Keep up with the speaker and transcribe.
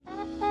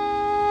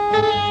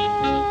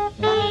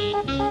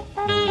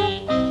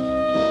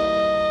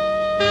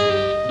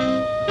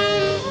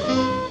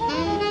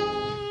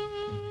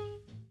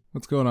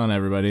going on,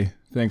 everybody?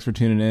 Thanks for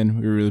tuning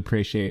in. We really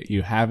appreciate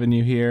you having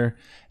you here.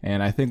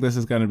 And I think this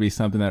is going to be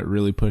something that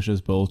really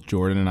pushes both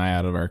Jordan and I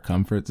out of our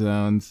comfort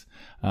zones.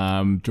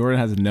 Jordan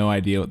has no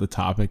idea what the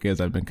topic is.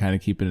 I've been kind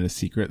of keeping it a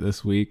secret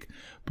this week,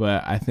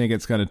 but I think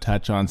it's going to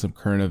touch on some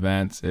current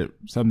events. It's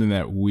something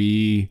that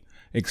we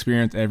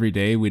experience every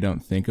day. We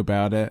don't think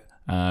about it.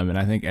 And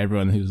I think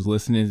everyone who's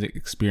listening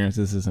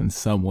experiences this in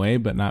some way,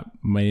 but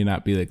may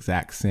not be the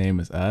exact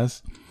same as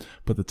us.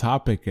 But the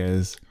topic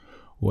is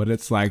what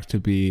it's like to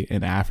be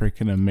an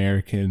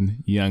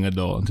African-American young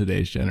adult in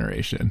today's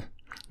generation.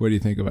 What do you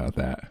think about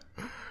that?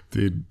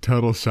 Dude,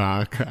 total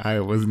shock.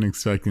 I wasn't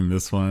expecting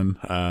this one.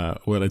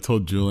 What I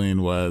told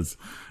Julian was,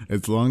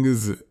 as long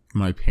as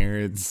my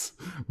parents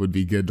would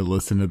be good to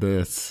listen to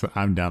this,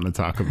 I'm down to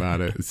talk about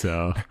it.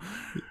 So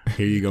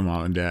here you go,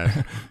 Mom and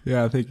Dad.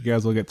 Yeah, I think you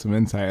guys will get some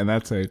insight. And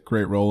that's a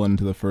great roll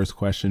into the first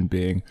question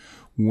being,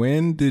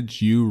 when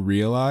did you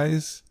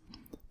realize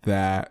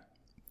that,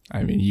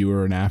 you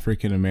were an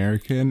African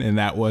American and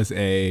that was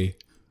a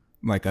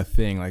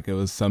thing, like it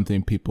was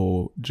something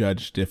people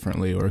judged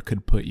differently or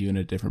could put you in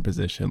a different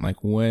position?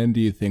 Like, when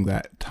do you think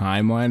that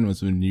timeline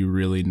was when you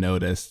really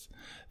noticed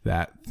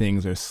that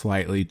things are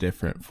slightly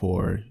different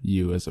for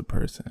you as a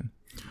person?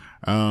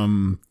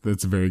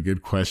 That's a very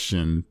good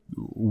question.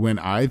 When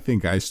I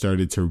think I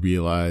started to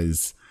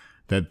realize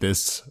that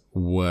this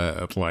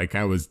was like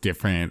I was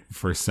different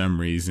for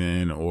some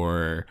reason,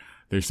 or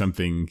there's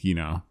something,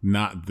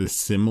 not this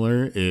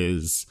similar,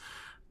 is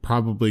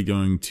probably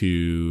going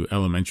to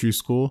elementary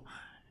school.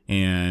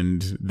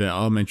 And the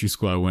elementary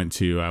school I went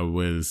to, I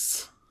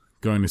was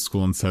going to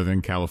school in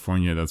Southern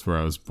California. That's where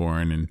I was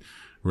born and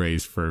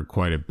raised for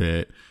quite a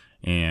bit.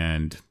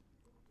 And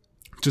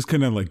just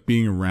kind of like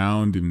being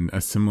around and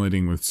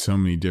assimilating with so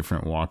many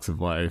different walks of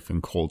life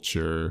and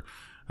culture,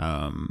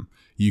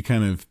 you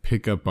kind of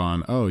pick up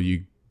on,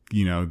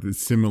 the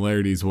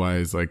similarities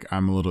wise, like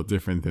I'm a little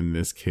different than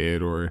this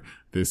kid or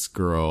this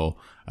girl,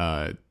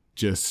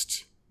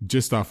 just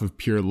off of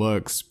pure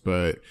looks,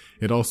 but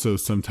it also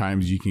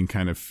sometimes you can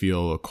kind of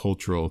feel a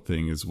cultural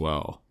thing as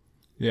well.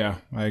 Yeah,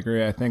 I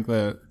agree. I think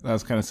that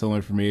was kind of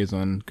similar for me, is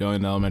when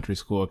going to elementary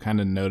school, I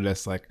kind of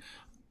noticed like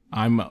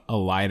I'm a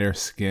lighter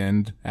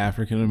skinned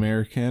African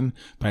American,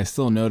 but I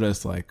still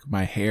noticed like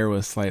my hair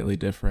was slightly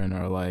different,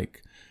 or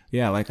like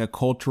a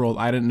cultural,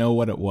 I didn't know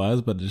what it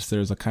was, but just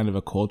there's a kind of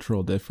a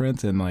cultural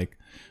difference. And like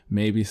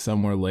maybe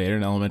somewhere later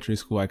in elementary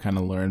school, I kind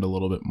of learned a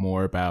little bit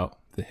more about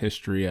the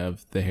history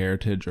of the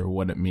heritage or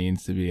what it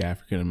means to be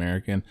African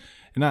American.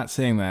 And not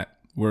saying that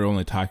we're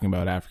only talking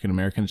about African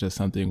Americans, just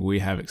something we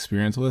have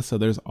experience with. So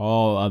there's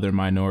all other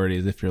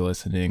minorities, if you're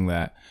listening,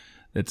 that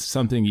it's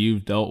something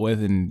you've dealt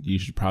with and you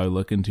should probably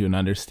look into and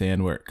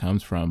understand where it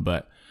comes from.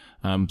 But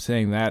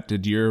saying that,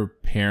 did your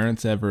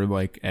parents ever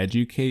like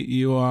educate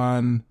you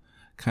on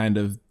kind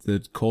of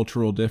the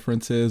cultural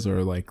differences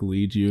or like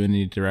lead you in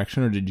any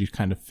direction, or did you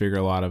kind of figure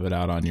a lot of it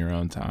out on your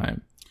own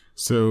time?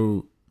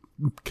 So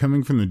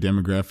coming from the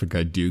demographic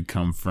I do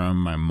come from,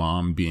 my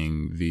mom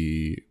being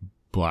the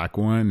black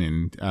one,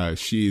 and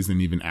she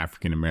isn't even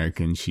African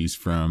American. She's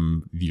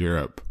from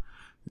Europe,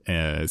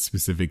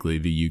 specifically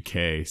the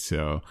UK.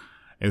 So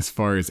as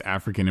far as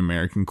African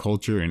American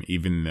culture, and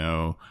even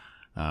though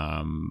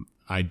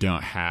I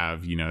don't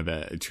have,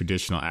 the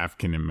traditional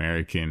African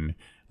American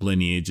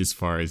lineage as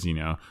far as,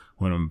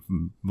 when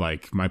I'm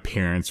like my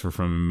parents were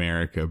from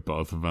America,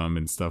 both of them,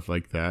 and stuff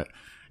like that.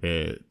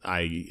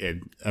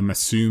 I'm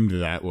assumed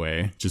that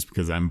way just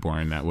because I'm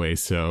born that way.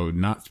 So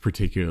not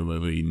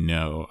particularly,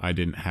 no, I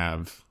didn't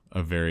have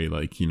a very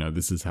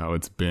this is how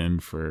it's been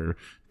for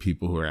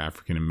people who are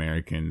African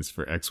Americans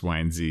for X, Y,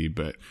 and Z.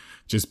 But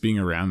just being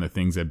around the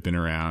things I've been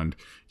around,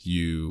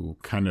 you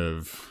kind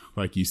of,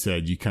 like you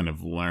said, you kind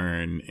of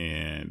learn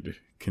and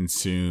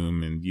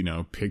consume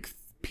and, pick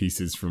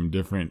pieces from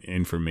different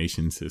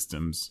information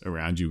systems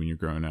around you when you're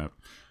growing up.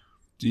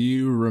 Do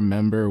you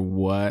remember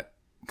what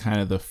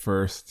kind of the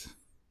first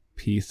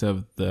piece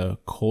of the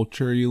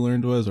culture you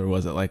learned was, or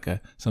was it like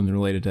something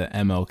related to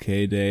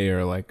MLK Day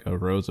or like a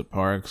Rosa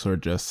Parks, or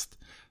just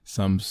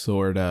some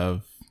sort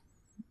of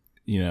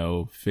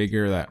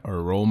figure that,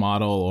 or role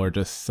model, or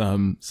just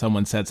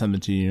someone said something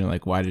to you and you're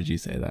like, why did you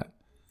say that?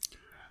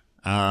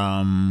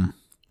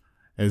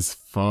 As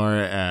far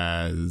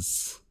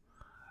as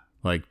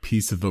like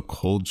piece of the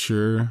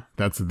culture,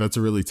 that's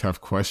a really tough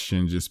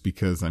question, just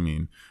because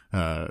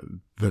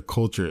the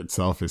culture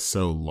itself is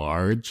so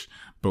large.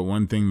 But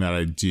one thing that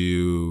I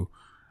do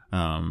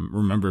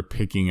remember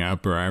picking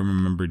up, or I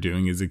remember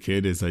doing as a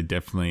kid, is I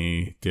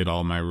definitely did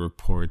all my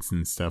reports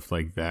and stuff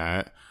like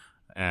that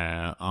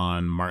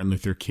on Martin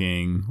Luther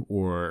King,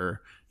 or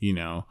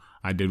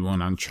I did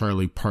one on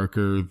Charlie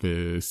Parker,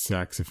 the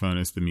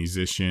saxophonist, the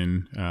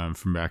musician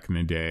from back in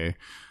the day.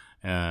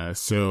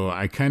 So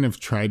I kind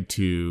of tried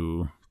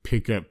to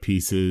pick up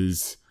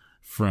pieces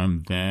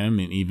from them,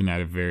 and even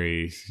at a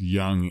very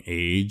young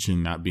age,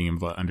 and not being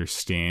able to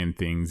understand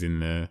things in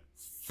the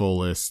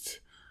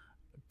fullest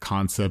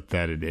concept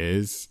that it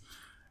is,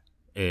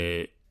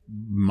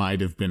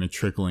 might have been a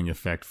trickling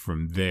effect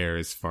from there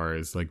as far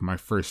as like my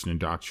first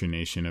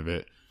indoctrination of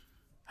it.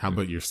 How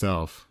about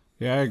yourself?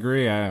 Yeah, I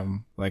agree.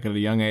 Like at a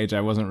young age,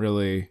 I wasn't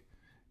really,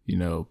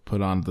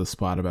 put on the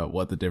spot about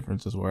what the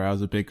differences were. I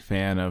was a big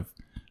fan of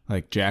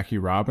like Jackie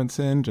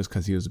Robinson just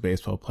because he was a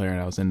baseball player and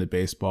I was into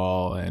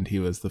baseball, and he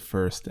was the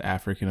first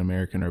African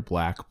American or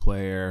black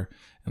player.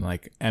 And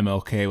like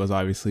MLK was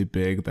obviously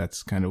big.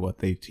 That's kind of what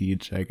they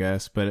teach, I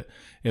guess. But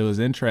it was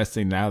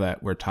interesting now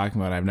that we're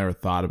talking about it. I've never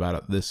thought about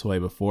it this way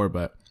before,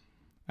 but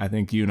I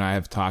think you and I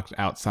have talked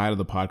outside of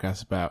the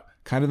podcast about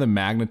kind of the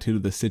magnitude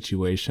of the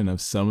situation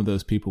of some of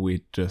those people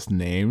we just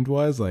named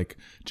was like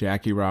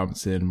Jackie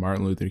Robinson,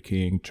 Martin Luther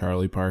King,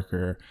 Charlie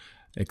Parker,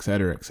 et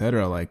cetera, et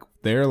cetera. Like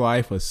their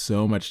life was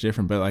so much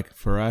different. But like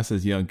for us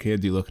as young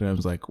kids, you look at them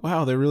as like,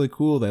 wow, they're really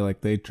cool.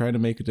 They try to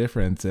make a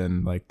difference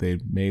and like they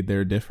made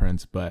their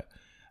difference. But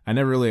I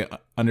never really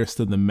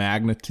understood the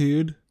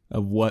magnitude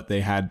of what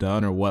they had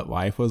done or what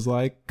life was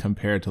like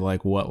compared to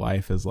like what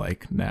life is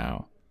like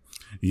now.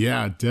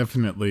 Yeah,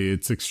 definitely.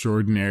 It's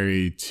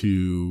extraordinary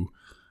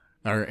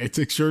it's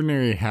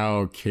extraordinary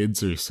how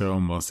kids are so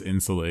almost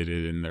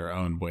insulated in their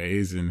own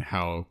ways and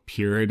how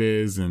pure it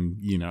is and,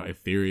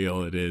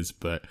 ethereal it is.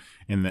 But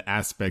in the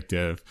aspect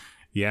of,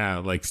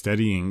 like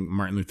studying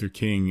Martin Luther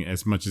King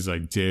as much as I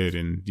did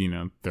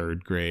in,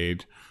 third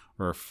grade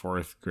or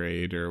fourth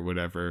grade or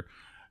whatever,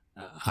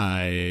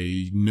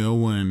 no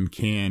one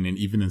can. And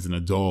even as an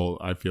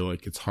adult, I feel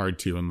like it's hard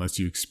to, unless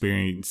you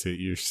experience it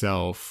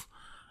yourself,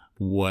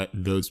 what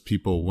those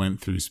people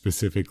went through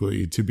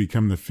specifically to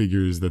become the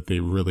figures that they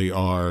really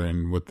are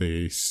and what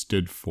they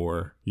stood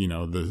for,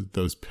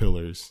 those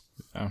pillars.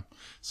 Yeah.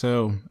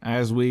 So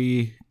as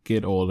we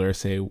get older,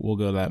 say we'll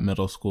go to that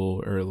middle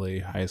school, early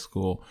high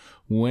school,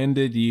 when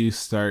did you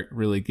start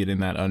really getting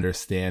that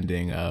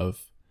understanding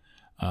of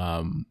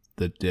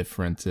the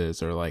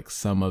differences or like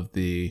some of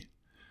the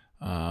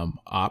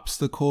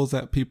obstacles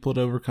that people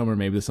had overcome, or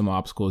maybe some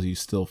obstacles you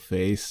still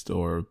faced,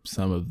 or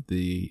some of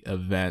the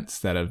events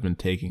that have been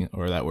taking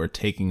or that were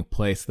taking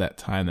place that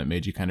time that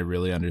made you kind of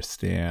really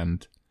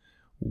understand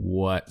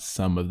what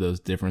some of those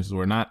differences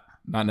were, not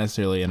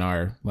necessarily in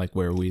our like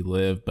where we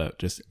live, but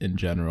just in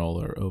general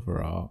or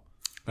overall.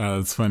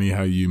 It's funny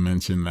how you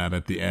mentioned that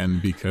at the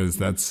end, because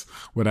that's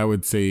what I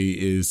would say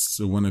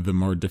is one of the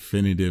more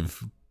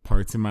definitive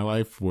parts in my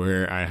life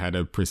where I had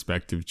a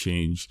perspective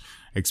change,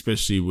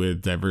 especially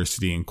with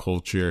diversity and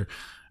culture,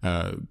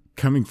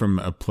 coming from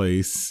a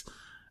place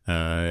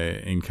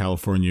in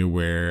California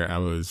where I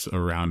was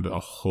around a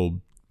whole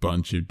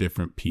bunch of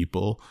different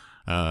people.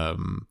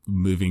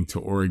 Moving to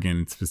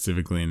Oregon,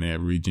 specifically in that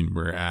region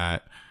we're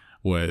at,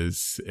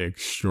 was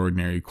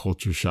extraordinary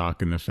culture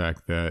shock. And the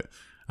fact that,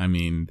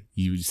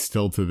 you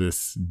still to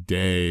this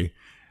day,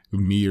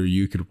 me or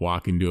you could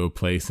walk into a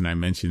place, and I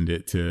mentioned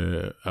it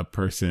to a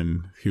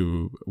person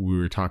who we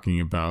were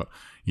talking about,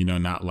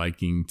 not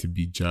liking to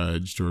be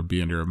judged or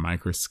be under a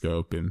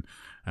microscope. And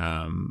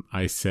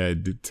I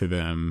said to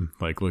them,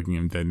 like looking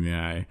them dead in the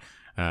eye,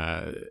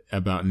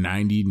 about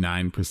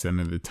 99%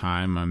 of the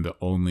time, I'm the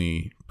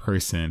only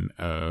person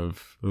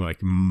of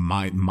like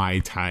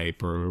my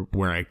type or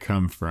where I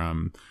come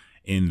from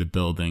in the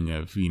building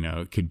of,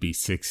 it could be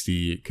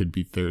 60, it could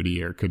be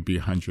 30, or it could be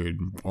 100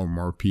 or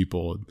more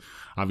people.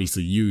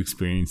 Obviously you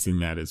experiencing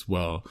that as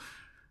well.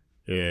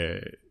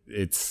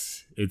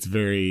 It's a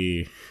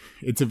thing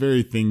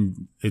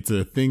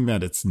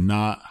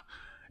that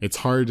it's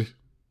hard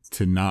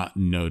to not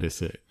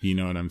notice it. You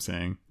know what I'm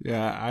saying?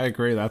 Yeah, I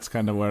agree. That's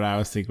kind of what I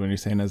was thinking when you're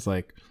saying is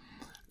like,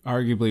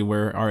 arguably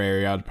where our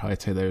area, I'd probably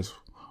say there's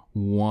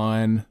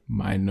one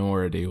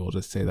minority, we'll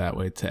just say that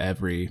way, to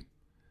every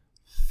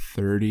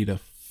 30 to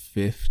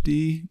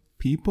 50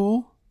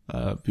 people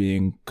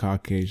being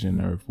Caucasian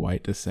or of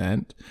white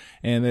descent.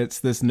 And it's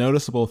this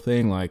noticeable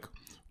thing, like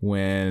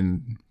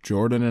when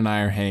Jordan and I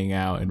are hanging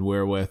out and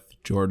we're with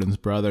Jordan's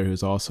brother,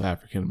 who's also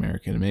African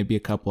American, and maybe a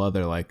couple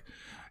other, like,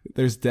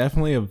 there's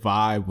definitely a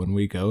vibe when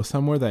we go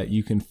somewhere that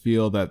you can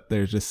feel that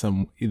there's just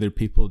either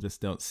people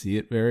just don't see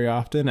it very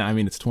often.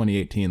 It's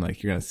 2018,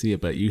 like you're going to see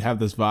it, but you have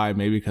this vibe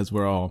maybe because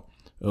we're all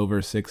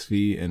over 6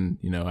 feet and,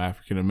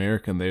 African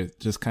American. There's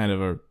just kind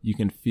of you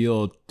can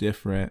feel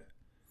different.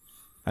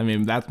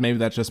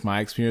 That's just my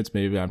experience.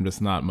 Maybe I'm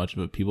just not much of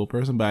a people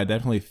person, but I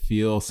definitely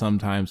feel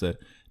sometimes a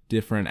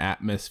different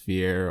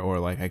atmosphere, or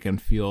like I can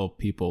feel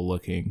people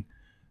looking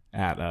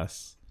at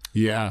us.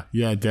 Yeah,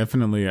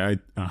 definitely. I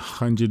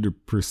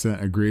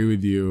 100% agree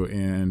with you.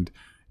 And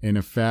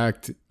in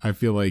fact, I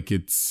feel like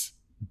it's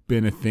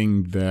been a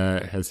thing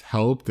that has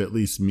helped, at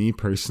least me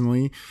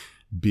personally,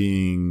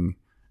 being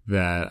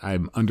that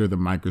I'm under the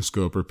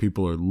microscope, or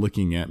people are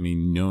looking at me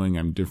knowing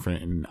I'm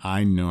different, and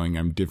I knowing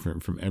I'm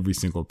different from every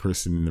single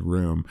person in the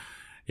room.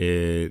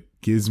 It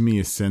gives me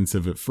a sense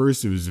of, at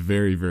first it was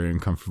very, very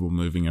uncomfortable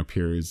moving up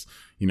here as,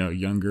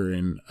 younger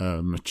and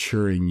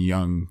maturing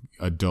young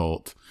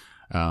adult.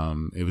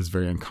 It was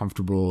very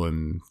uncomfortable,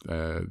 and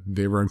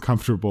they were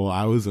uncomfortable.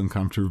 I was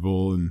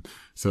uncomfortable. And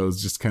so it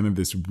was just kind of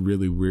this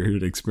really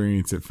weird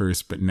experience at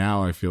first. But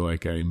now I feel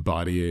like I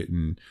embody it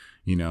and,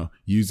 you know,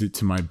 use it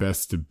to my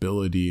best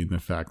ability in the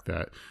fact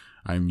that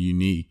I'm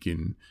unique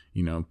and,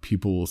 you know,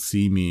 people will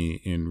see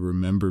me and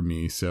remember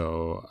me.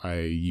 So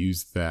I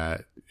use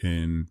that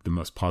in the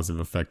most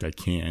positive effect I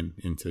can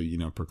into, you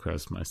know,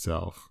 progress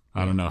myself.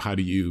 I don't know. How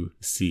do you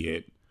see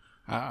it?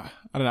 I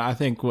don't know. I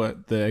think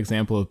what the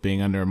example of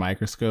being under a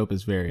microscope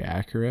is very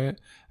accurate.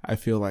 I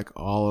feel like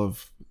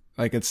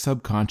it's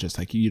subconscious.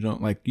 Like you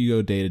don't, like you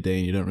go day to day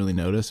and you don't really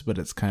notice, but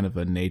it's kind of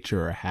a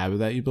nature or a habit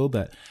that you build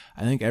that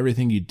I think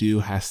everything you do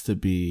has to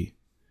be,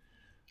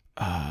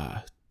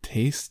 not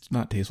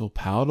tasteful,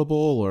 palatable,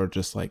 or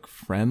just like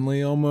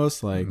friendly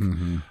almost. Like,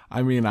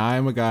 I mean,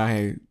 I'm a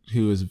guy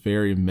who is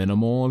very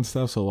minimal and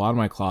stuff. So a lot of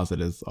my closet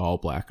is all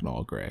black and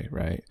all gray.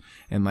 Right.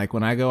 And like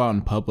when I go out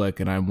in public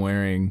and I'm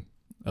wearing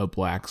a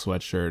black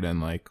sweatshirt and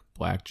like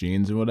black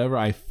jeans and whatever,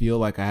 I feel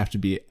like I have to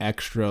be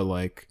extra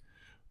like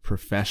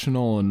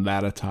professional in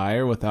that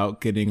attire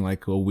without getting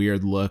like a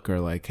weird look or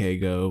like, hey,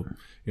 go,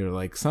 you know,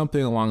 like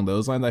something along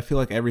those lines. I feel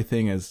like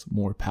everything is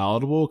more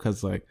palatable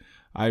because like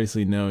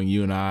obviously knowing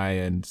you and I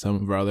and some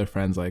of our other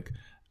friends, like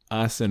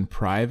us in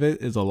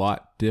private is a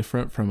lot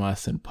different from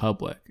us in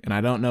public. And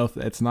I don't know if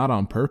it's not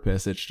on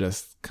purpose. It's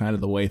just kind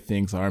of the way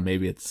things are.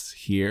 Maybe it's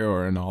here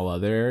or in all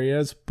other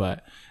areas,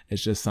 but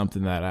it's just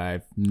something that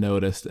I've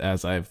noticed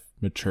as I've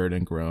matured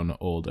and grown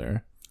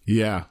older.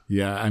 Yeah.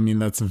 Yeah. I mean,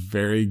 that's a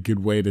very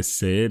good way to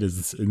say it,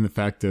 is in the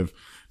fact of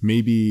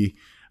maybe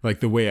like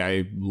the way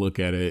I look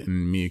at it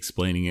and me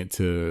explaining it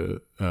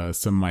to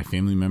some of my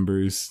family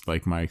members,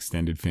 like my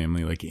extended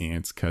family, like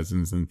aunts,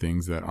 cousins, and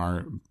things that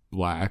aren't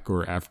Black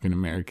or African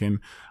American.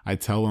 I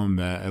tell them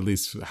that at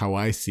least how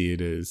I see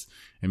it is,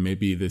 and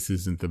maybe this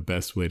isn't the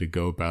best way to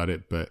go about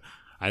it, but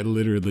I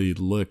literally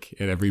look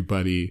at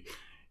everybody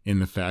in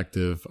the fact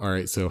of, all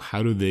right, so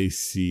how do they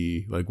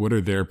see, like, what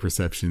are their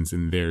perceptions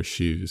in their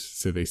shoes?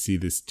 So they see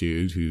this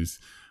dude who's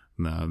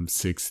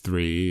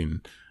 6'3"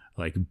 and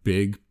like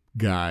big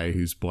guy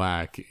who's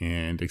Black,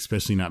 and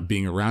especially not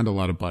being around a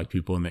lot of Black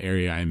people in the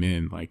area I'm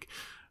in, like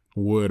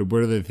what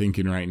are they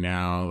thinking right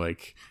now?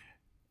 Like,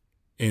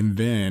 and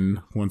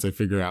then once I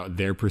figure out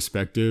their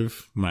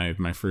perspective,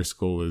 my first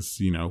goal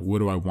is, you know, what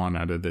do I want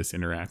out of this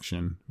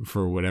interaction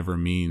for whatever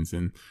means?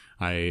 And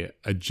I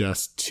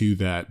adjust to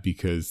that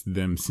because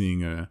them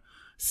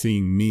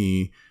seeing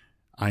me,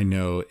 I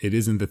know it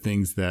isn't the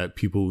things that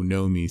people who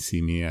know me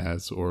see me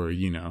as, or,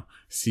 you know,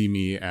 see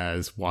me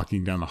as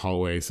walking down the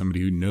hallway.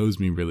 Somebody who knows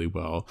me really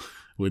well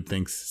would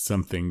think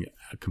something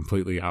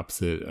completely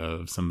opposite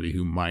of somebody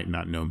who might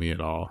not know me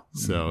at all. Mm-hmm.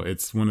 So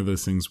it's one of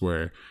those things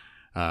where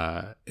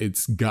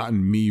it's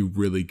gotten me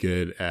really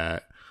good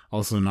at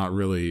also not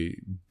really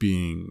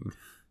being,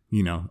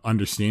 you know,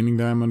 understanding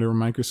that I'm under a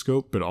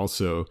microscope, but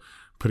also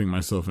putting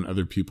myself in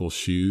other people's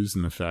shoes,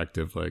 and the fact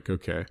of like,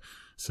 okay,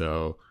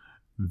 so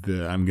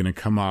I'm going to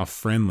come off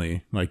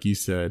friendly, like you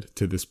said,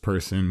 to this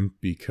person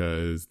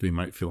because they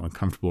might feel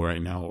uncomfortable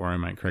right now, or I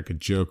might crack a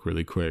joke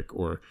really quick,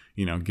 or,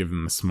 you know, give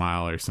them a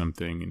smile or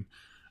something.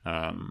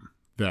 And,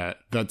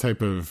 that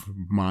type of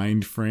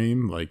mind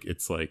frame, like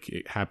it's like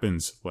it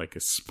happens like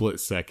a split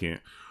second,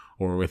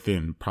 or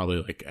within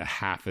probably like a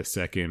half a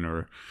second,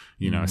 or,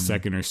 you know, a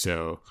second or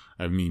so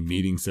of me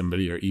meeting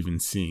somebody or even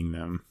seeing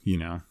them, you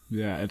know?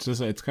 Yeah.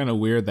 It's kind of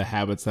weird, the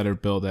habits that are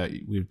built that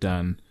we've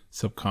done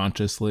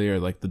subconsciously, or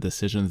like the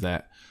decisions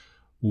that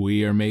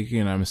we are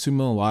making. And I'm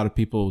assuming a lot of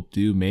people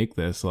do make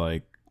this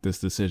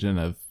decision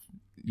of,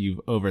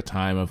 you've over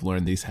time have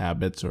learned these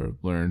habits, or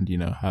learned, you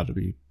know, how to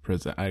be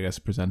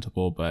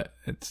presentable, but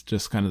it's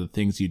just kind of the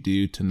things you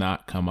do to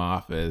not come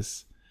off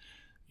as,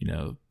 you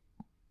know,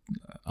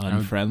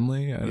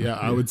 unfriendly.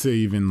 I would say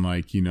even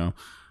like, you know,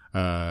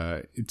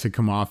 to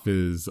come off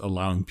as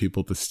allowing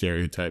people to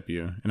stereotype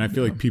you. And I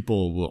feel like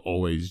people will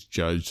always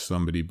judge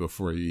somebody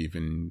before you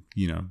even,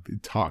 you know,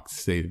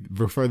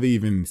 before they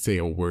even say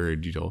a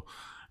word.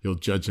 You'll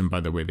judge them by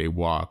the way they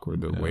walk, or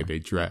the way they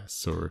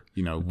dress, or,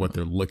 you know, what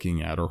they're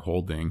looking at or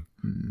holding.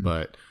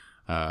 But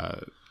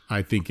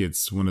I think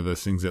it's one of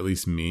those things, at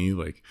least me,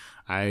 like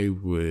I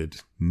would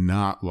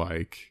not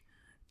like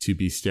to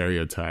be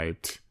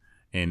stereotyped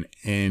in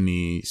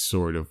any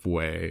sort of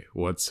way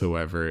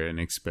whatsoever, and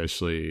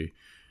especially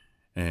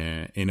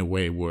in a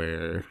way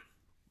where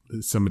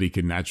somebody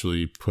could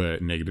naturally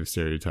put negative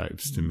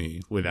stereotypes to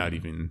me without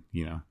even,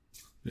 you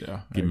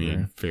know, give me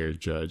a fair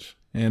judge.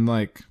 And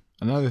like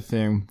another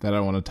thing that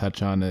I want to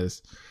touch on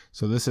is,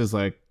 so this is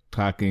like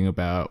talking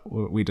about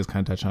what we just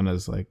kind of touched on,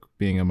 as like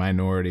being a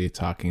minority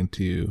talking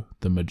to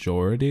the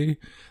majority.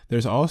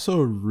 There's also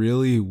a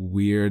really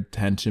weird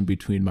tension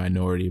between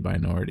minority.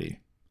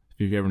 If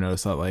you've ever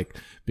noticed that, like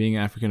being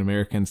African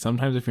American,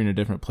 sometimes if you're in a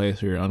different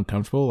place or you're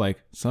uncomfortable,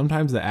 like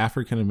sometimes the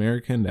African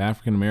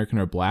American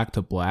or Black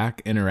to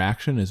Black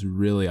interaction is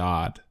really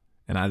odd.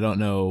 And I don't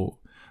know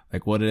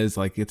like what it is.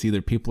 Like it's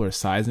either people are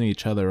sizing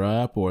each other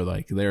up, or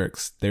like they're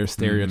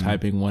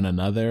stereotyping one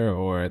another,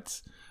 or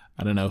it's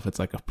I don't know if it's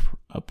like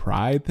a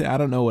pride thing. I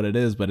don't know what it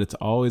is, but it's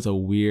always a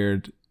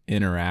weird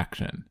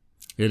interaction.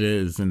 It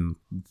is. And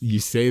you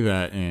say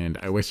that, and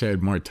I wish I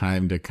had more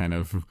time to kind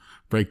of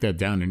break that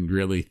down and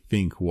really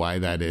think why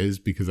that is,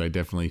 because I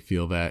definitely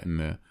feel that in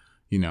the,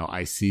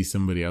 I see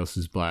somebody else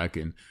who's black,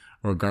 and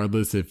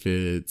regardless if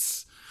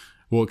it's,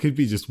 well, it could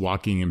be just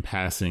walking and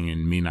passing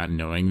and me not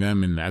knowing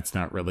them, and that's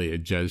not really a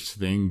judged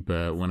thing.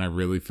 But when I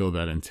really feel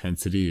that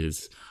intensity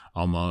is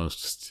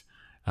almost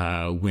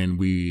when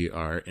we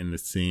are in the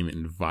same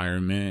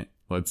environment.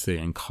 Let's say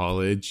in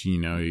college,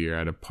 you're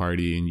at a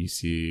party and you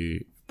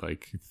see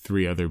like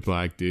 3 other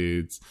black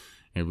dudes,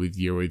 and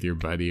you're with your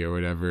buddy or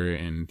whatever,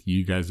 and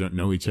you guys don't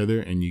know each other,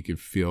 and you could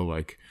feel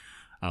like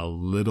a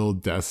little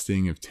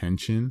dusting of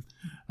tension.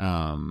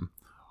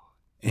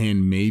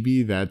 And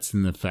maybe that's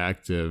in the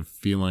fact of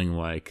feeling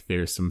like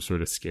there's some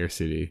sort of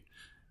scarcity,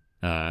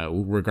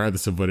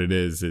 regardless of what it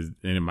is. And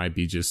it might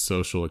be just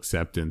social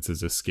acceptance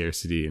as a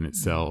scarcity in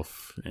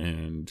itself.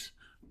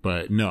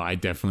 But no, I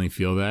definitely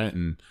feel that.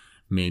 And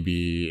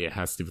maybe it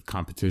has to do with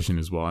competition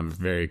as well. I'm a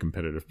very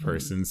competitive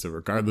person. So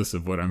regardless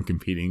of what I'm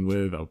competing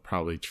with, I'll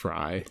probably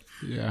try.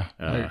 Yeah.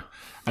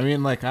 I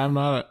mean, like, I'm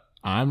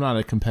not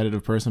a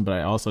competitive person, but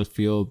I also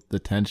feel the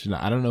tension.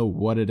 I don't know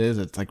what it is.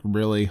 It's like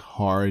really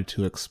hard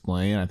to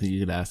explain. I think you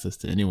could ask this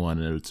to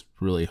anyone, and it's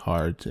really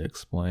hard to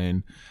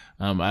explain.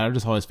 I've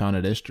just always found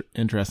it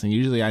interesting.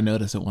 Usually I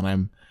notice it when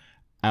I'm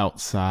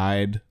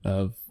outside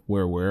of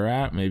where we're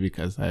at, maybe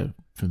because I'm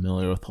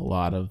familiar with a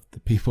lot of the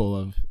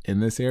people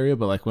in this area.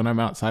 But like when I'm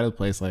outside of the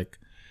place, like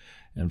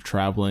I'm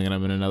traveling and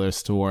I'm in another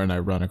store and I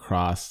run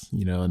across,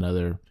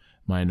 another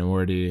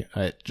minority,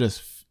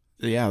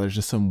 there's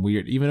just some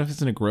weird, even if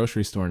it's in a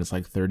grocery store and it's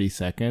like 30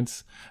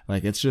 seconds,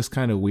 like it's just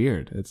kind of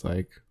weird. It's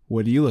like,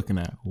 what are you looking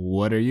at?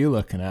 What are you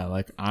looking at?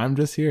 Like, I'm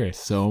just here.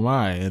 So am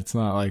I. It's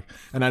not like,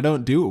 and I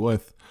don't do it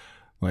with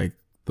like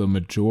the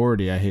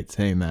majority. I hate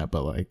saying that,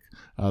 but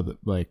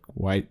like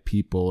white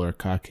people or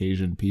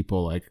Caucasian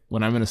people, like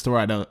when I'm in a store,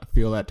 I don't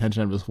feel that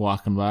tension. I'm just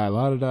walking by,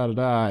 la da da da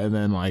da, and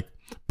then like,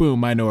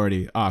 boom,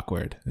 minority,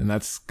 awkward. And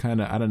that's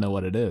kind of, I don't know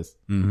what it is.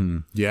 Mm-hmm.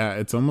 Yeah.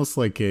 It's almost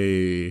like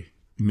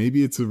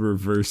maybe it's a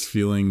reverse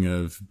feeling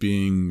of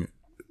being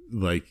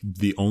like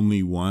the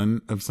only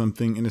one of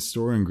something in a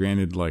store. And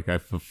granted, like I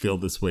feel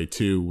this way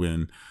too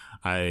when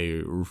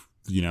I,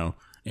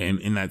 am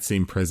in that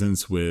same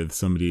presence with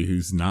somebody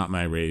who's not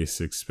my race,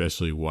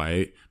 especially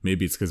white.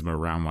 Maybe it's because I'm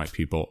around white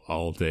people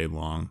all day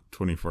long,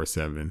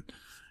 24/7.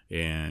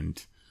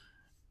 And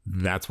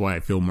that's why I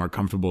feel more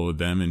comfortable with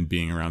them and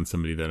being around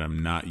somebody that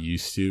I'm not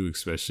used to,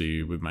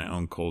 especially with my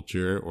own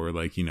culture or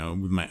like,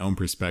 with my own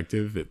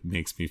perspective. It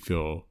makes me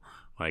feel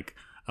like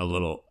a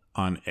little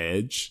on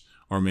edge,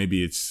 or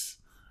maybe it's,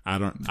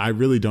 I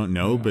really don't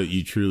know, but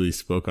you truly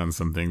spoke on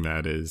something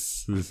that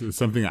is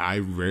something I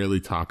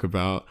rarely talk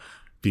about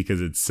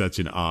because it's such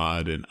an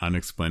odd and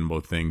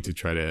unexplainable thing to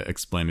try to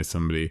explain to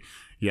somebody.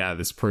 Yeah,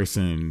 this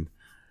person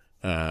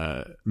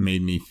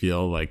made me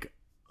feel like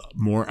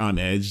more on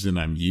edge than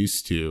I'm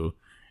used to.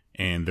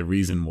 And the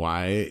reason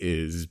why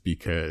is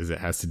because it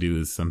has to do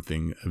with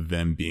something of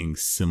them being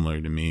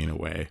similar to me in a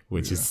way,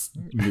 which is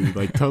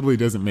like totally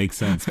doesn't make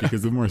sense,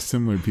 because the more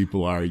similar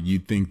people are,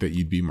 you'd think that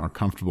you'd be more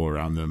comfortable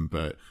around them.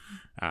 But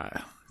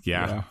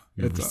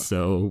it's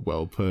so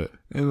well put.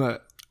 And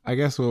I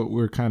guess what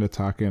we're kind of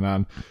talking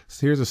on,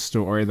 so here's a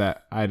story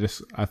that I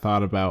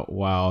thought about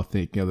while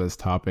thinking of this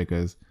topic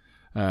is,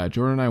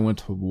 Jordan and I went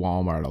to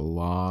Walmart a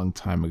long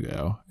time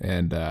ago,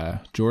 and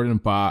Jordan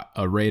bought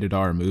a rated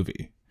R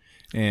movie.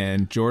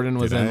 And Jordan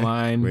was in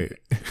line. Wait.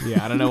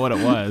 Yeah, I don't know what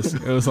it was.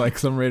 It was like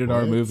some rated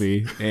R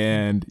movie.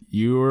 And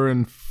you were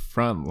in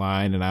front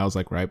line and I was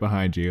like right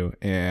behind you.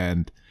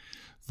 And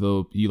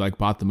you like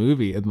bought the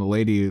movie, and the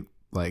lady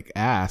like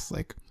asked,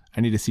 like,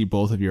 I need to see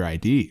both of your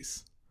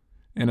IDs.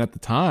 And at the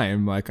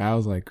time, like, I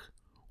was like,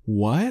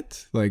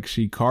 what? Like,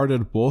 she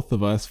carded both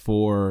of us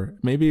for,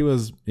 maybe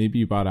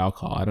you bought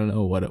alcohol. I don't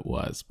know what it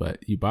was, but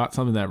you bought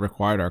something that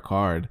required our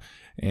card.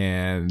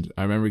 And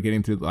I remember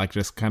getting through, like,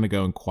 just kind of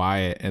going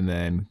quiet and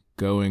then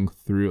going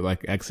through,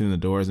 like, exiting the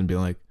doors and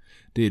being like,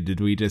 dude, did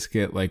we just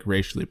get, like,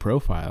 racially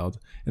profiled?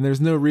 And there's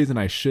no reason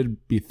I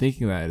should be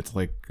thinking that. It's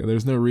like,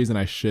 there's no reason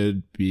I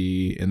should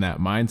be in that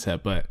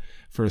mindset. But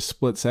for a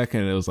split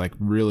second, it was, like,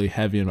 really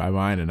heavy in my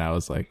mind. And I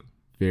was, like,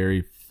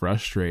 very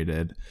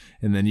frustrated.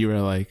 And then you were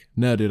like,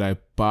 no, dude, I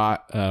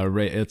bought I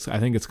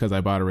think it's because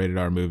I bought a rated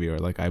R movie, or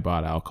like I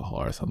bought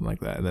alcohol or something like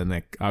that. And then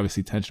like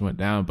obviously tension went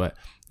down. But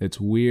it's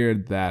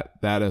weird that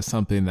is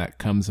something that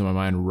comes to my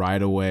mind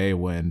right away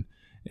when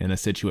in a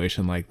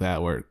situation like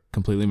that, where it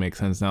completely makes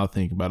sense now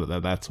thinking about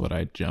it, that's what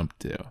I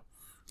jumped to.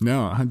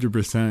 No,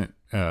 100%.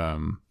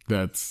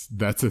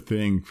 That's a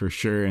thing for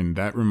sure. And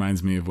that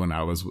reminds me of when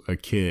I was a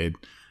kid.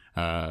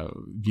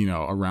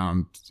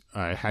 Around,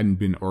 I hadn't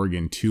been in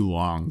Oregon too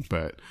long,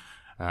 but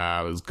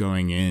I was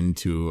going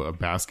into a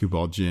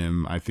basketball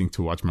gym, I think,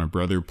 to watch my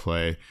brother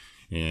play.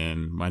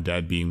 And my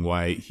dad being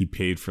white, he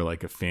paid for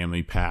like a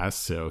family pass.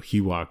 So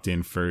he walked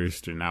in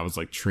first and I was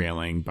like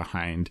trailing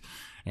behind.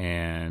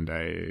 And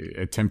I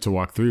attempt to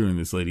walk through and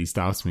this lady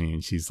stops me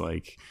and she's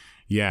like,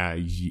 yeah,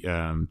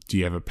 do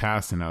you have a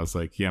pass? And I was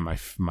like, yeah,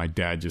 my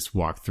dad just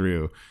walked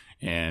through.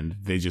 And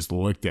they just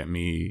looked at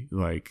me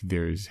like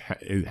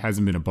it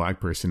hasn't been a black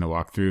person to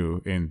walk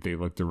through. And they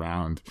looked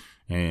around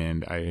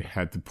and I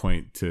had to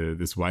point to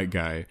this white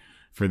guy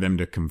for them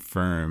to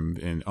confirm,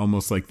 and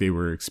almost like they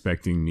were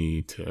expecting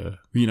me to,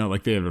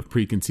 like they have a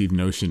preconceived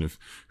notion of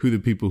who the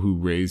people who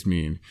raised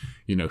me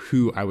and,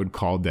 who I would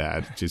call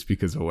dad just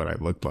because of what I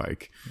looked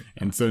like.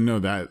 And so, no,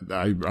 that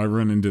I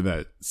run into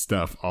that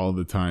stuff all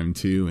the time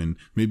too, and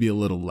maybe a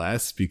little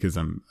less because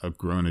I'm a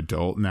grown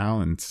adult now.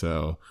 And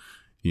so,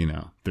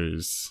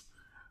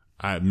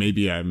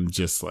 maybe I'm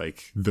just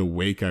like the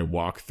wake I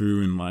walk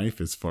through in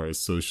life as far as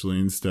socially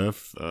and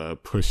stuff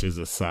pushes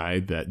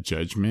aside that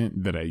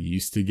judgment that I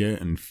used to get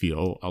and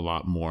feel a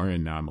lot more.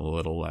 And now I'm a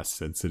little less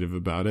sensitive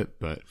about it.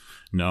 But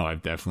no,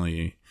 I've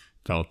definitely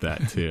felt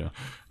that too.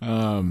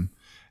 And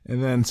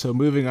then so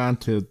moving on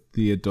to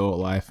the adult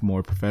life,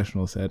 more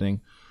professional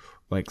setting,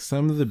 like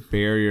some of the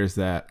barriers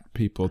that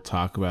people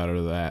talk about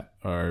or that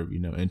are,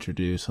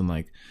 introduced, and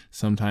like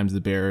sometimes the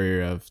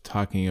barrier of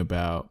talking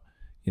about,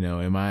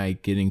 am I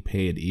getting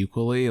paid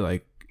equally?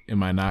 Like,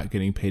 am I not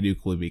getting paid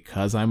equally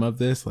because I'm of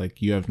this?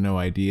 Like, you have no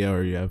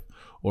idea,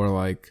 or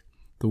like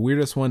the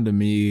weirdest one to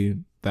me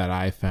that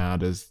I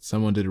found is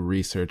someone did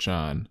research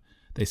on,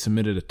 they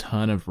submitted a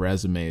ton of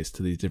resumes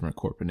to these different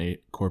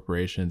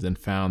corporations and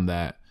found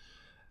that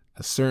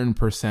a certain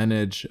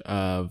percentage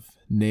of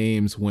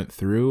names went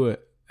through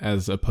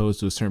as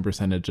opposed to a certain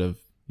percentage of,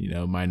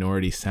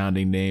 minority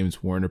sounding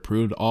names weren't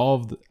approved.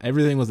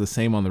 Everything was the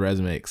same on the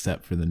resume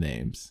except for the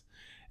names.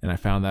 And I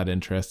found that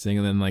interesting.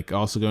 And then like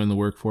also going in the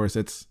workforce,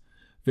 it's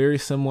very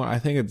similar. I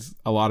think it's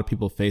a lot of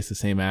people face the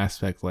same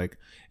aspect. Like,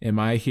 am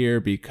I here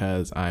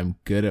because I'm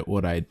good at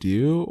what I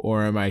do,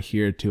 or am I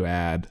here to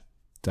add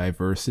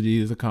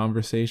diversity to the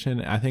conversation?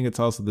 I think it's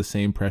also the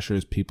same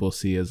pressures people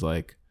see as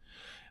like,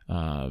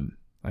 I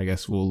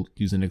guess we'll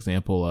use an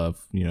example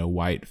of,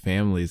 white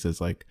families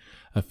as like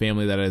a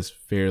family that is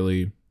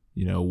fairly,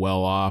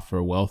 well off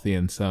or wealthy,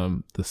 and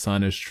the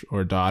son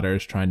or daughter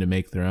is trying to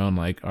make their own.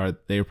 Like,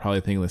 they're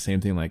probably thinking the same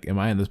thing. Like, am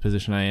I in this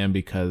position I am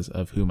because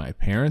of who my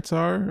parents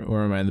are,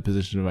 or am I in the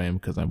position I am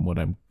because I'm what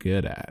I'm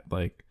good at?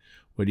 Like,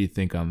 what do you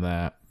think on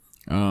that?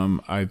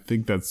 I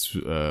think that's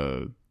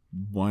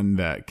one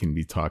that can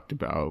be talked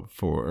about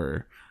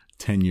for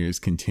 10 years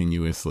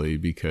continuously,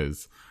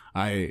 because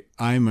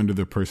I'm under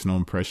the personal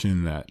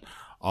impression that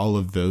all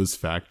of those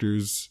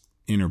factors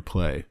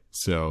interplay.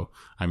 So,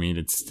 I mean,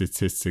 it's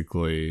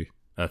statistically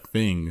a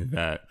thing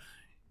that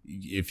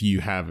if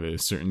you have a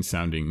certain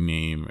sounding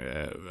name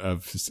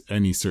of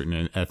any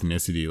certain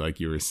ethnicity, like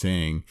you were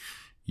saying,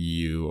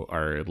 you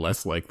are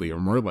less likely or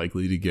more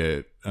likely to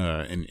get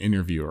an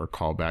interview or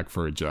call back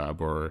for a job.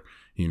 Or,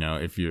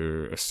 if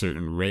you're a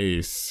certain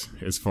race,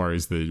 as far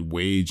as the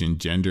wage and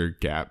gender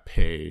gap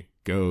pay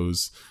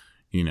goes,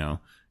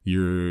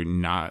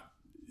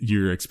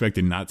 you're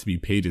expected not to be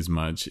paid as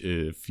much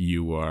if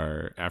you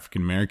are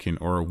African American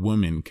or a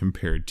woman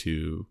compared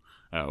to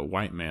a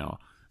white male.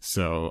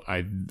 So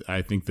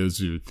I think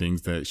those are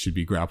things that should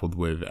be grappled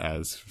with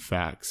as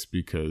facts,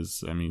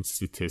 because I mean,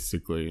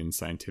 statistically and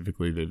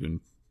scientifically, they've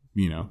been,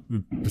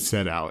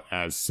 set out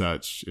as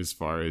such, as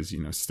far as,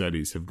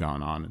 studies have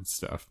gone on and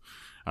stuff.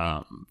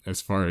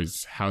 As far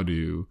as how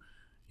to,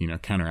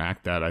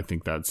 counteract that, I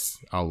think that's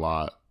a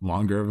lot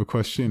longer of a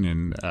question.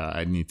 And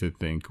I need to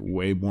think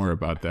way more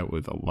about that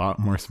with a lot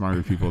more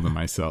smarter people than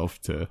myself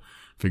to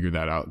figure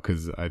that out.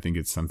 Cause I think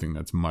it's something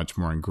that's much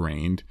more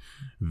ingrained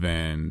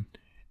than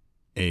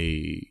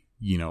a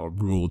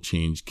rule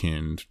change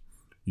can,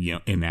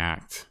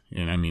 enact.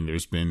 And I mean,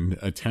 there's been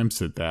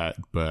attempts at that,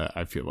 but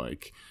I feel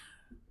like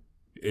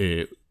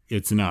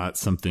it's not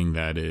something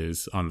that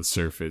is on the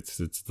surface.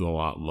 It's a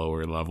lot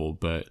lower level.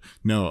 But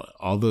no,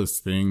 all those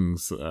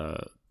things,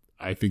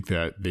 I think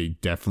that they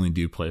definitely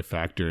do play a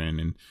factor in.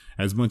 And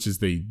as much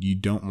as you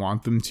don't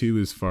want them to,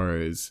 as far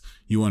as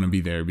you want to be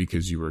there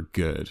because you were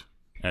good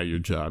at your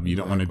job, you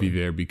don't want to be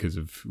there because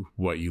of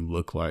what you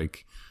look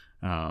like.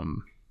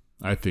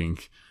 I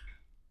think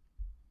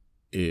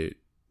it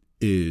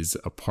is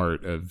a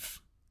part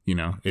of,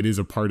 it is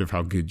a part of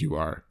how good you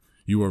are.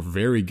 You are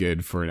very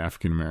good for an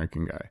African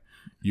American guy.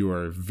 You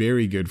are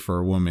very good for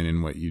a woman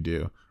in what you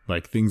do.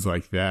 Like things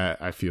like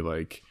that, I feel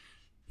like,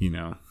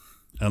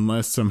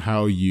 unless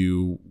somehow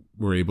you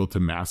were able to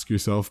mask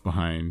yourself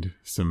behind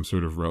some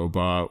sort of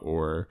robot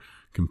or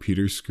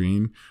computer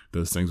screen,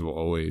 those things will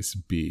always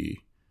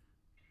be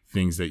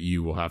things that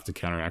you will have to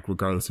counteract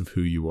regardless of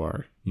who you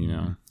are,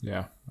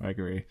 Yeah, I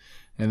agree.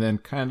 And then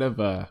kind of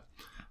a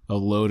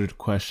loaded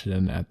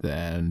question at the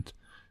end.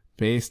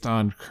 Based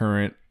on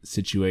current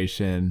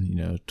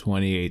situation,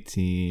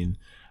 2018,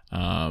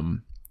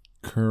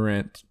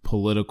 current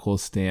political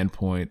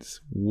standpoints,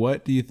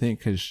 what do you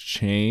think has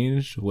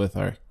changed with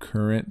our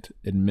current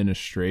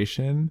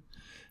administration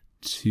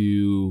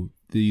to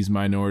these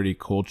minority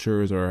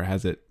cultures, or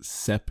has it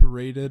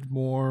separated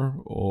more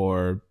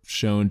or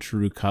shown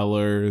true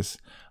colors,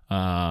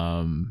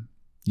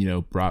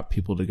 brought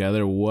people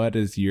together? What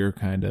is your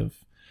kind of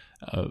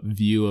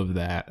view of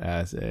that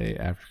as a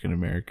African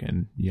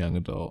American young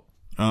adult?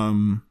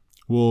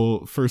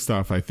 Well, first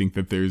off, I think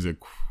that there's a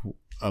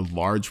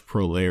large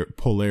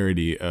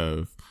polarity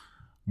of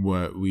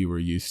what we were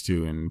used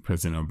to in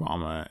President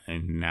Obama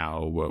and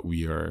now what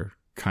we are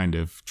kind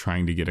of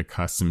trying to get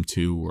accustomed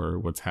to, or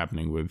what's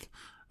happening with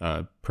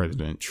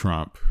President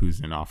Trump, who's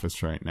in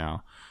office right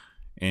now.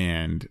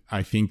 And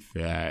I think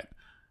that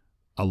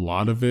a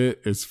lot of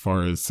it, as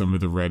far as some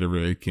of the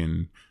rhetoric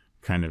and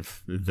kind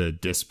of the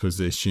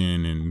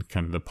disposition and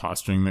kind of the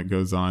posturing that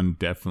goes on,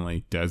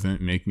 definitely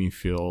doesn't make me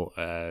feel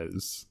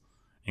as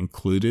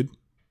included.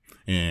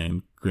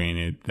 And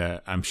granted,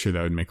 that I'm sure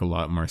that would make a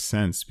lot more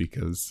sense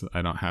because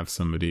I don't have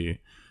somebody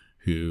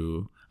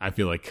who I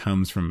feel like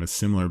comes from a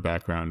similar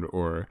background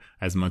or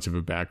as much of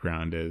a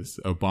background as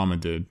Obama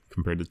did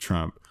compared to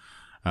Trump.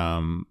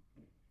 And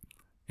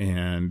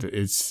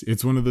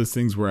it's one of those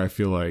things where I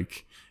feel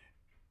like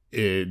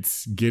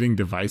it's getting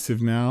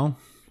divisive now,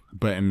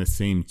 but in the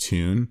same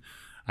tune.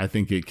 I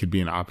think it could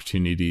be an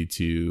opportunity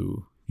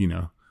to,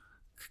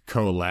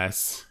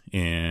 coalesce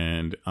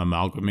and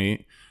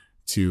amalgamate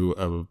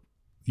to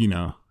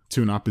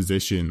to an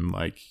opposition,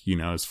 like,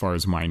 as far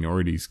as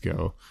minorities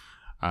go.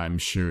 I'm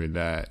sure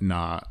that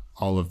not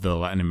all of the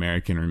Latin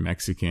American or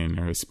Mexican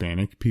or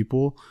Hispanic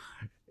people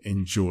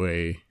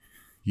enjoy,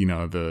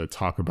 the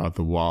talk about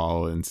the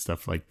wall and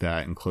stuff like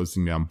that and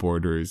closing down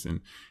borders and,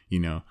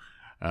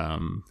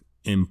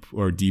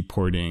 or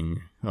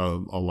deporting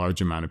a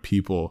large amount of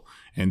people.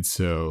 And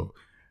so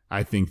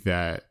I think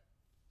that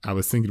I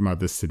was thinking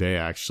about this today,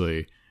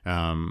 actually.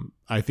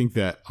 I think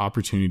that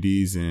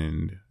opportunities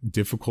and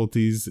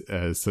difficulties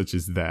such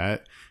as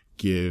that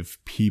give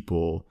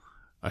people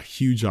a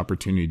huge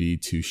opportunity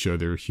to show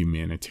their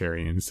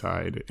humanitarian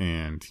side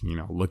and,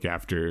 look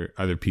after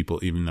other people,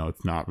 even though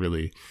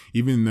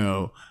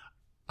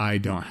I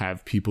don't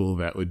have people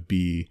that would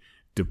be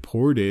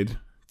deported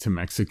to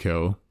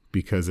Mexico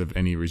because of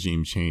any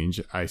regime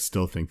change. I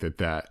still think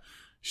that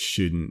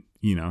shouldn't,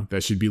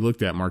 that should be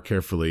looked at more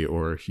carefully,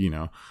 or,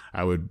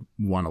 I would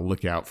want to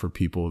look out for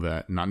people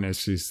that not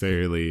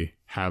necessarily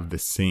have the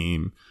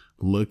same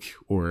look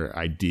or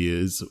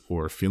ideas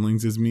or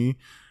feelings as me,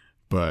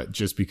 but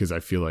just because I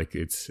feel like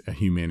it's a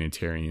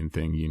humanitarian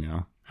thing,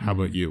 How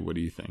about you? What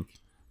do you think?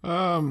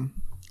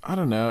 I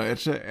don't know.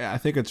 I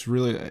think it's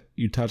really,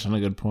 you touched on a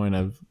good point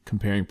of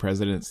comparing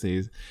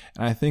presidencies.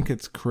 And I think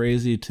it's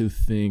crazy to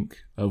think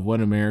of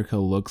what America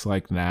looks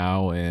like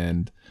now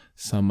and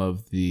some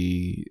of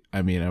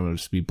I'm going to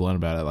just be blunt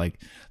about it. Like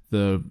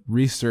the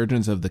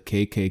resurgence of the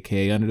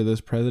KKK under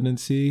this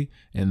presidency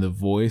and the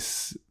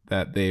voice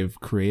that they've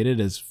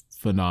created is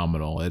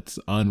phenomenal. It's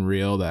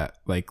unreal that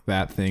like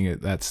that thing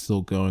that's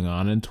still going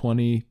on in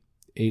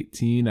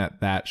 2018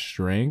 at that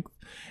strength.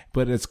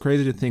 But it's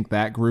crazy to think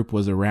that group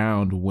was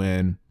around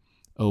when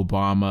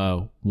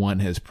Obama won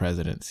his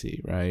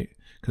presidency, right?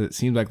 Because it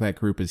seems like that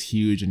group is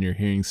huge and you're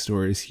hearing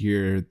stories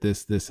here,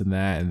 this, and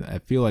that. And I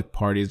feel like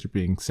parties are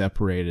being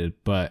separated.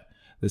 But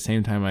at the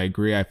same time, I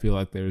agree. I feel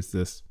like there's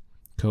this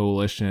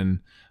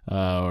coalition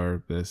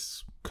or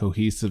this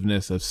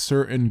cohesiveness of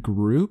certain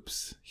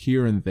groups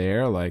here and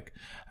there. Like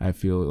I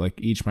feel like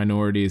each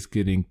minority is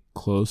getting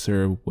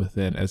closer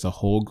within as a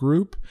whole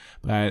group,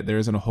 but there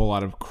isn't a whole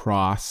lot of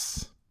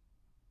cross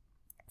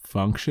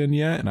function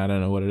yet, and I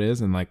don't know what it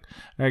is. And like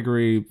I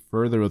agree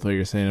further with what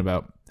you're saying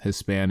about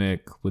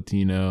Hispanic,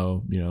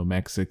 Latino,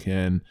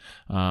 Mexican.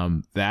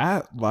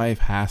 That life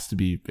has to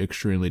be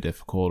extremely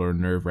difficult or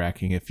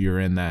nerve-wracking if you're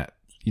in that,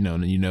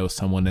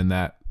 someone in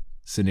that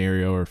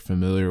scenario or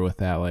familiar with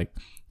that. Like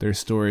there's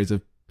stories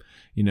of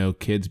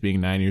kids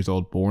being 9 years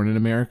old born in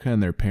America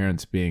and their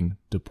parents being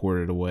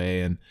deported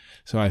away. And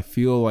so I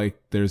feel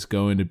like there's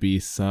going to be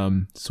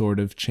some sort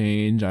of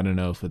change. I don't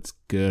know if it's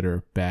good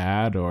or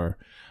bad or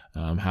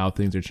how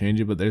things are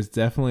changing, but there's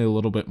definitely a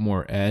little bit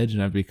more edge,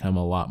 and I've become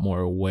a lot more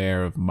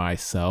aware of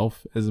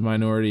myself as a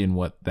minority and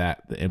what the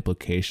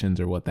implications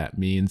or what that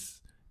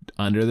means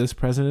under this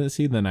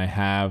presidency than I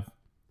have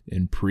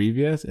in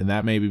previous. And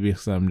that may be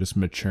because I'm just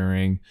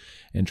maturing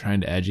and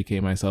trying to educate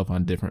myself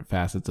on different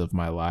facets of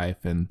my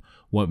life and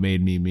what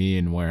made me me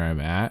and where I'm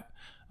at.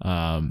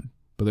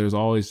 But there's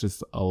always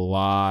just a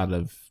lot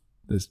of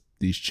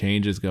these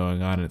changes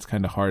going on, and it's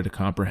kind of hard to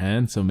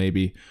comprehend. So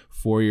maybe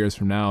 4 years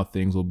from now,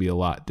 things will be a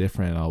lot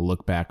different. I'll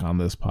look back on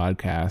this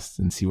podcast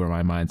and see where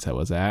my mindset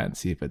was at and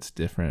see if it's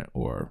different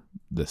or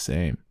the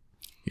same.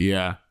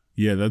 Yeah,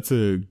 that's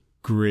a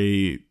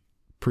great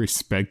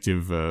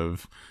perspective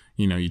of,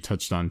 you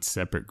touched on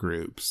separate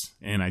groups.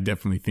 And I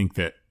definitely think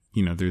that,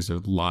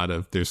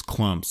 there's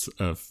clumps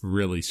of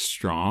really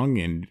strong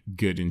and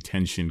good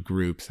intentioned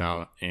groups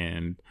out.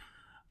 And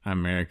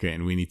America,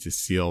 and we need to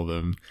seal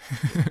them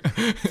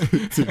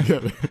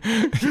together.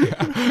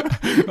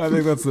 I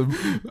think that's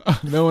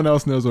no one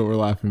else knows what we're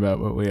laughing about,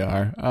 but we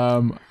are.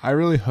 I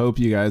really hope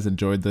you guys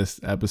enjoyed this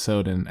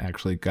episode and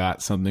actually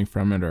got something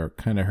from it or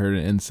kind of heard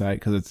an insight,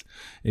 because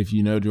if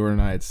you know Jordan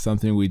and I, it's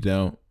something we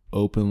don't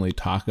openly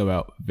talk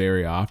about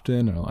very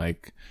often or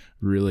like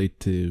really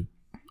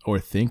or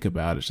think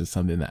about. It's just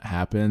something that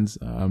happens.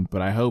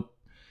 But I hope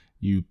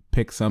you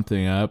pick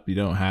something up.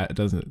 It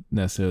doesn't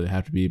necessarily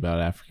have to be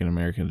about African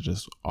American. It's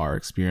just our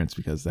experience,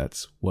 because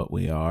that's what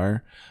we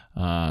are.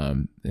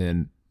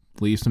 And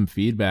leave some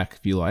feedback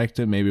if you liked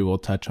it. Maybe we'll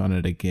touch on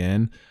it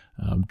again.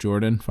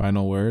 Jordan,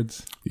 final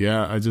words?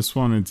 Yeah, I just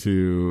wanted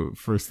to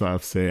first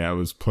off say I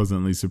was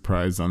pleasantly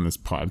surprised on this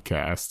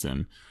podcast,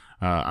 and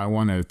I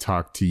want to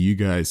talk to you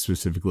guys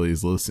specifically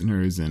as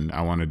listeners, and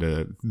I wanted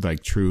to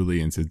like truly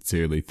and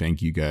sincerely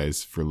thank you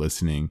guys for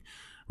listening.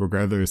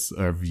 Regardless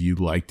of you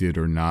liked it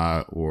or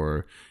not,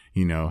 or,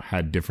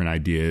 had different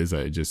ideas,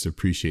 I just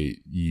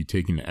appreciate you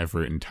taking the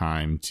effort and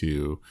time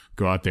to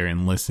go out there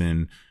and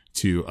listen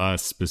to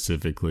us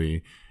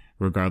specifically,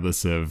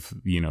 regardless of,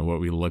 what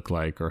we look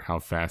like or how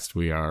fast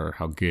we are, or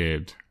how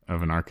good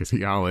of an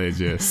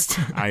archaeologist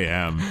I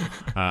am.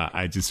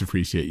 I just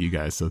appreciate you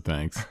guys. So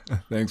thanks.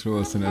 Thanks for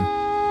listening.